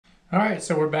All right,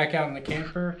 so we're back out in the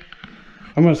camper.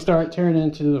 I'm gonna start tearing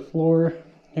into the floor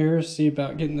here, see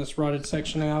about getting this rotted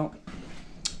section out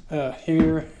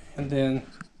here, and then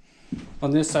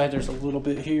on this side there's a little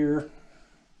bit here,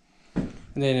 and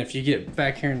then if you get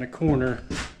back here in the corner,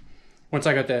 once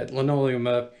I got that linoleum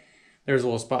up, there's a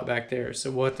little spot back there, so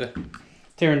we'll have to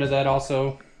tear into that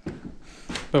also,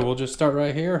 but we'll just start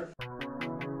right here.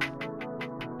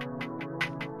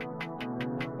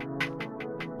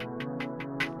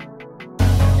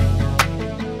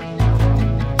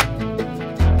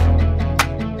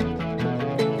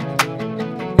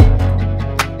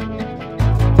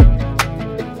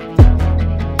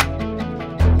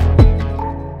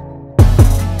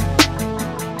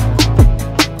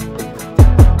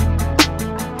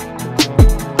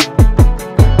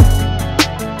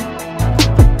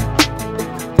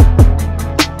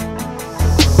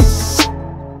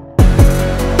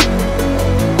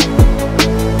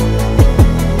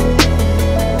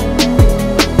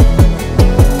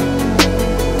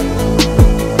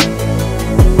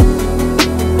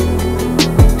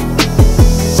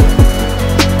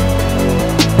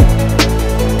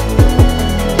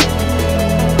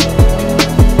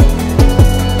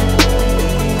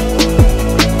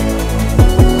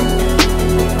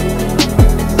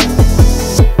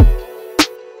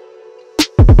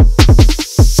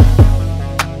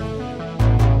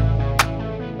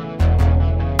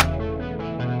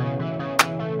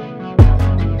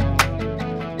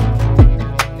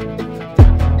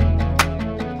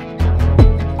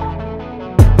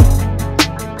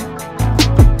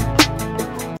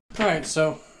 Alright,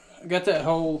 so I got that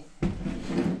hole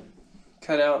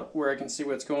cut out where I can see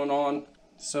what's going on.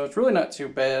 So it's really not too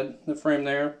bad, the frame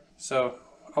there. So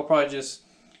I'll probably just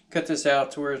cut this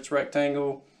out to where it's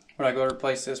rectangle when I go to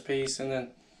replace this piece, and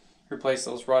then replace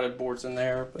those rotted boards in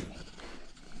there.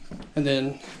 And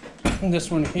then this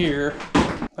one here,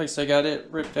 like I said, I got it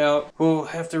ripped out. We'll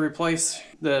have to replace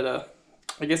that,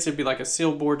 I guess it'd be like a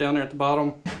seal board down there at the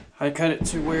bottom. I cut it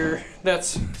to where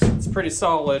it's pretty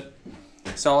solid.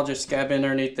 So I'll just scab in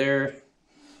underneath there,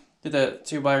 did that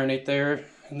 2x underneath there,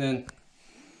 and then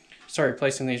start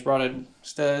replacing these rotted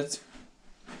studs.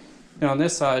 Now on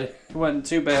this side, it wasn't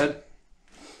too bad.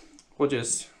 We'll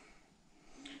just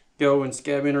go and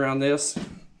scab in around this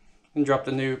and drop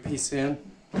the new piece in.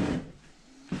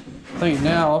 I think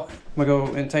now I'm gonna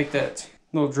go and take that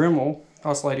little Dremel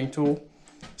oscillating tool,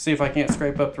 see if I can't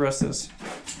scrape up the rest of this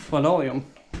linoleum.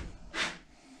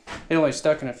 It only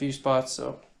stuck in a few spots,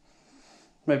 so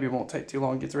maybe it won't take too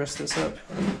long to get the rest of this up.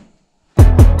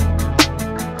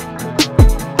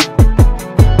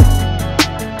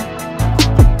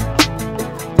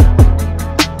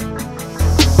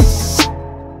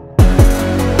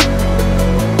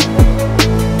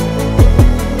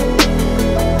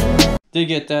 Did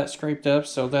get that scraped up,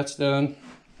 so that's done.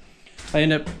 I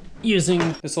ended up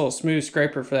using this little smooth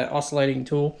scraper for that oscillating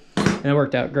tool, and it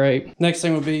worked out great. Next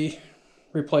thing would be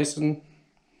replacing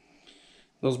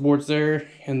those boards there,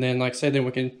 and then like I said, then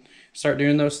we can start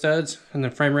doing those studs and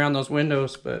then frame around those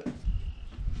windows. But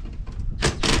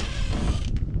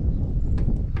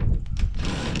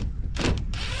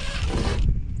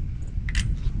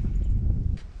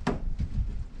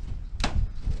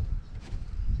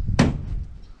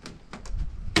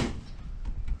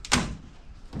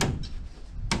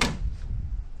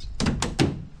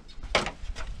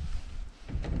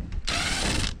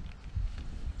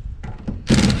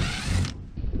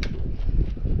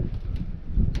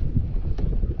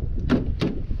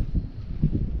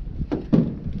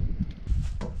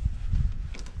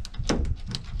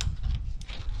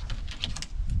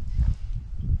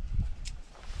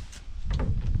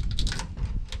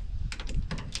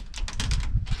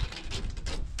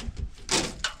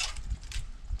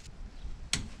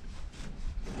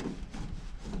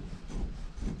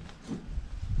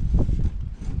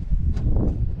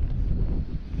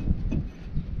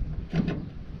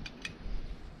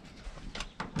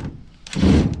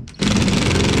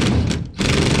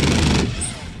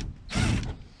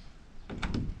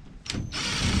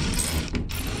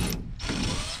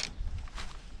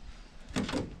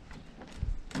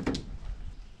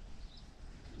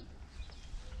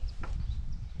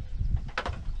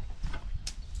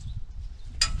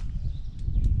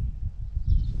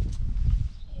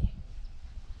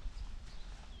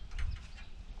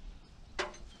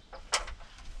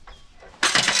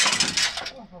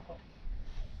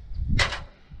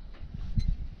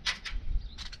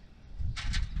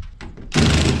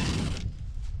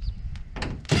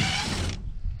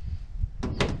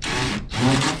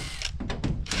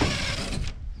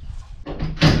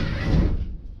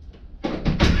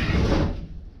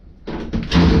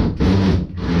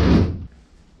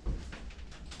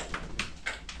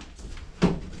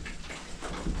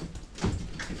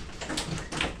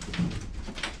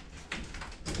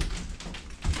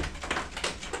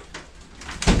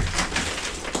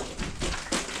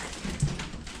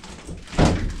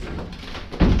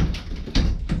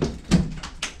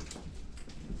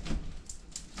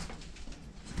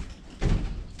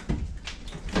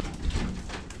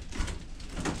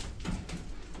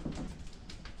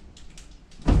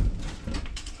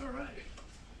right.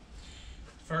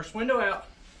 First window out.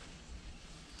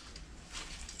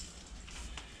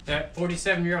 That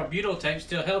 47-year-old butyl tape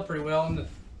still held pretty well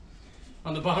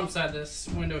on the bottom side of this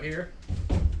window here.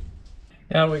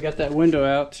 Now that we got that window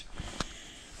out,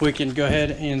 we can go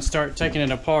ahead and start taking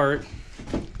it apart.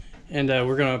 And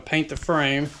we're going to paint the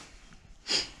frame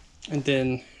and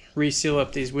then reseal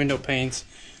up these window panes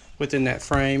within that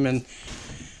frame. And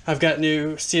I've got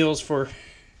new seals for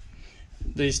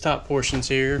these top portions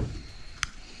here.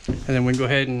 And then we can go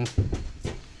ahead and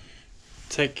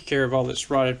take care of all this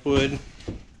rotted wood.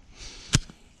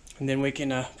 And then we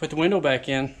can put the window back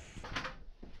in.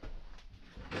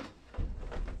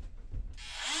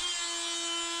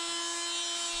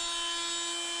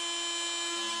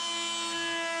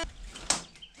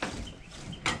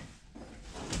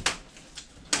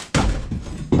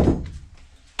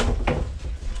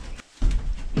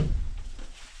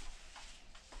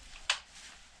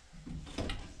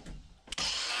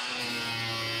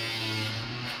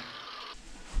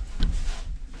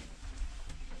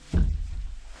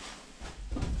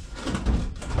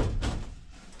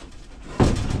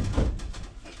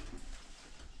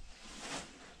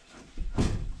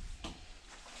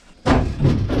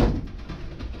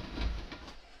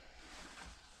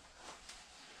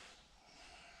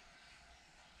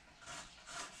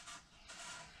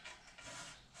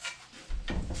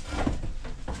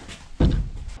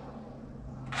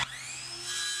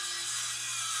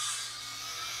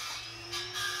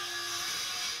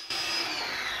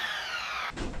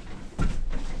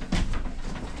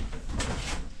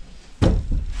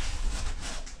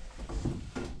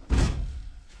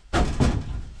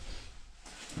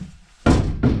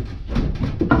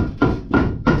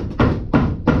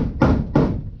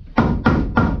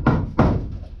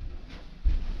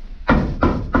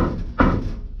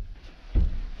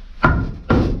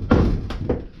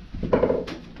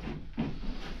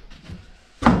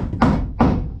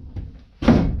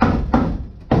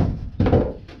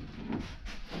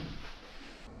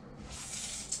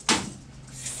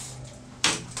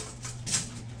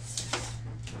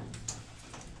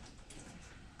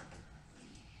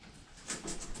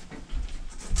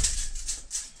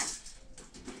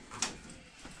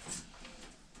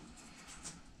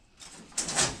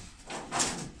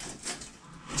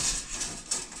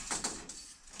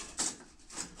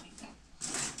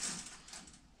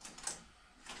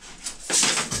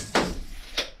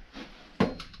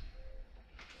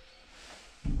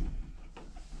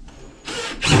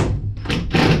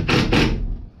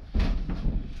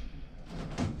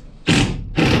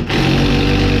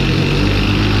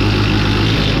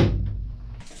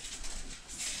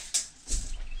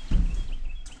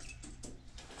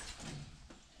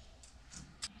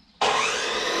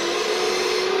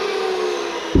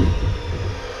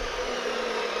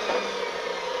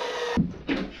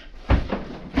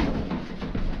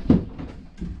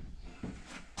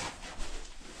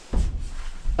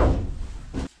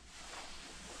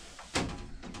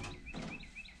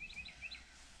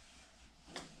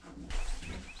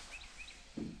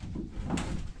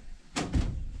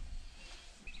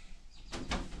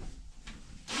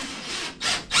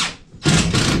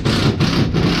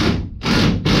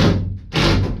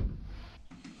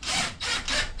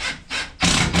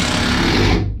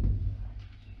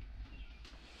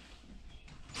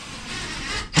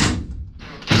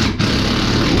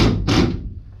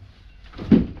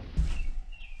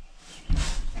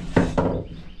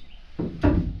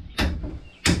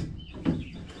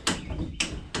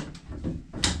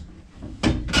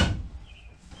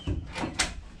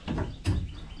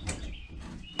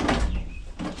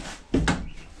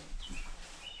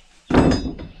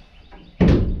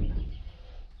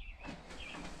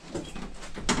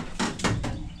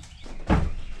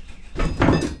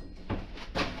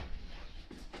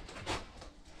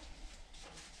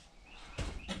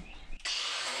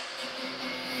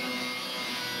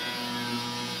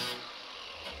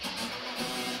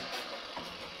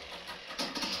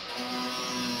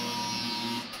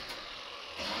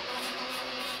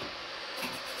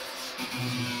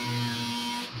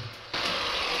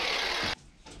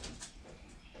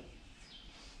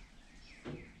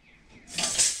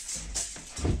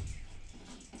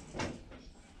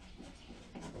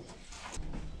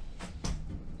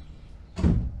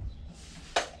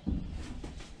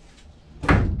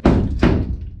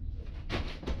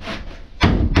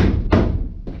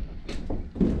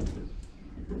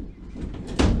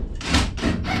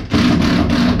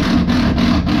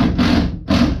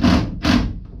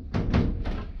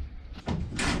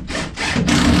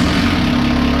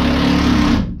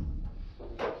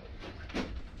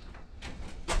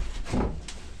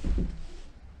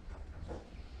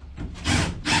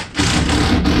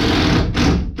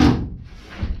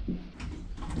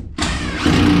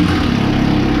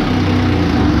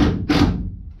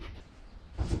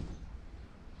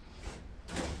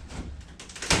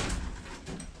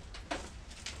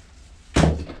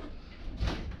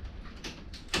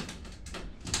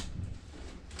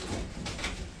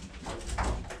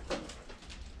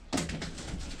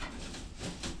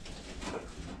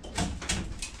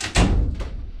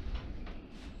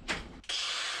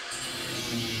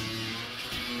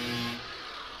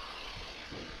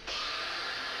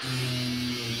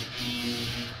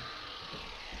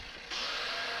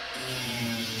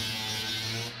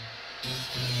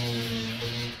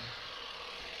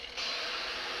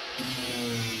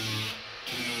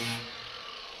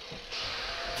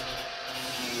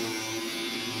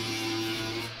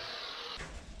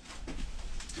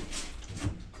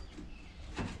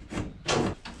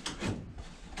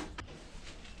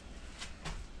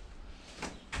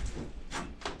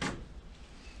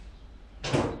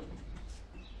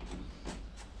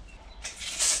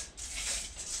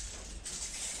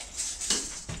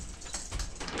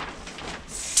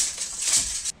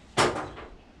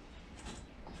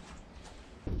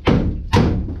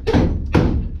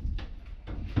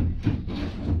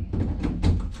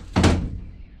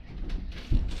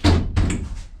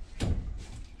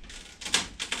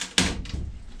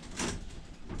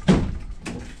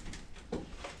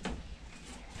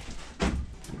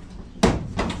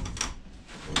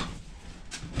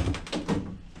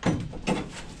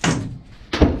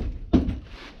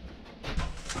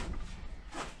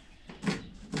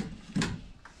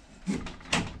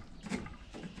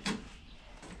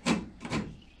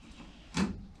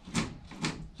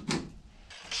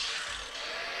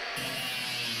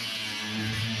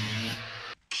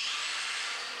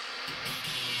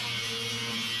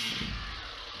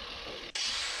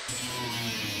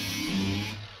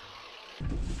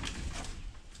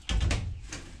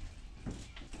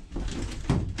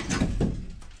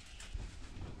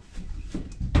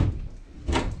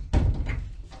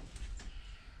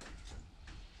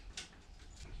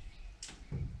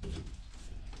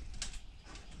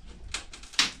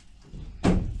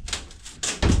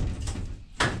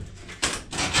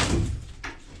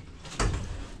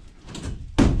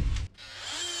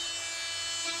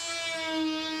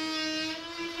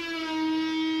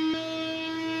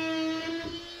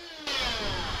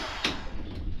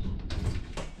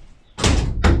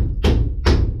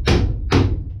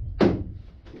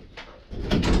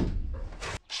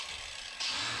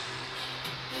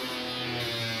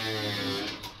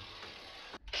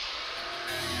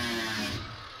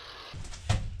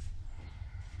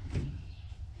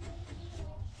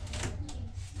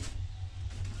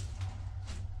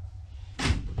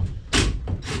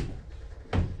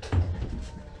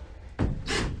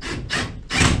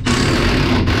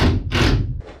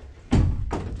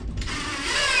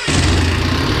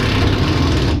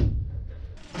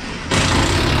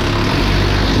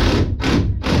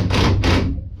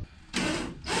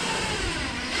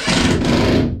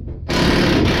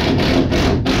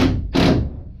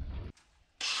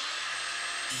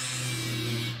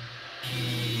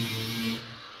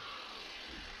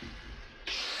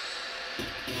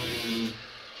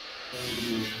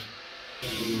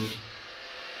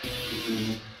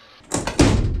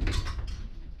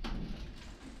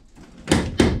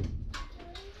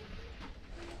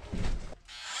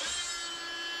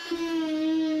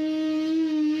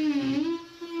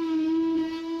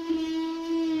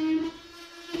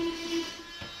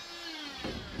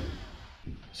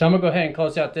 So I'm gonna go ahead and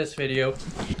close out this video.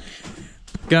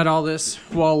 Got all this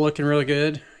wall looking really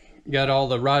good. Got all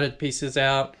the rotted pieces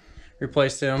out,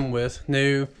 replaced them with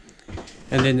new.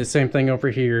 And then the same thing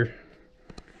over here,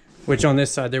 which on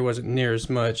this side there wasn't near as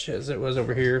much as it was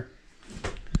over here.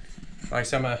 Like I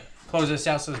said, I'm gonna close this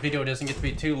out so this video doesn't get to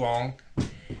be too long.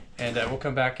 And we'll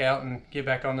come back out and get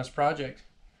back on this project.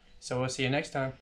 So we'll see you next time.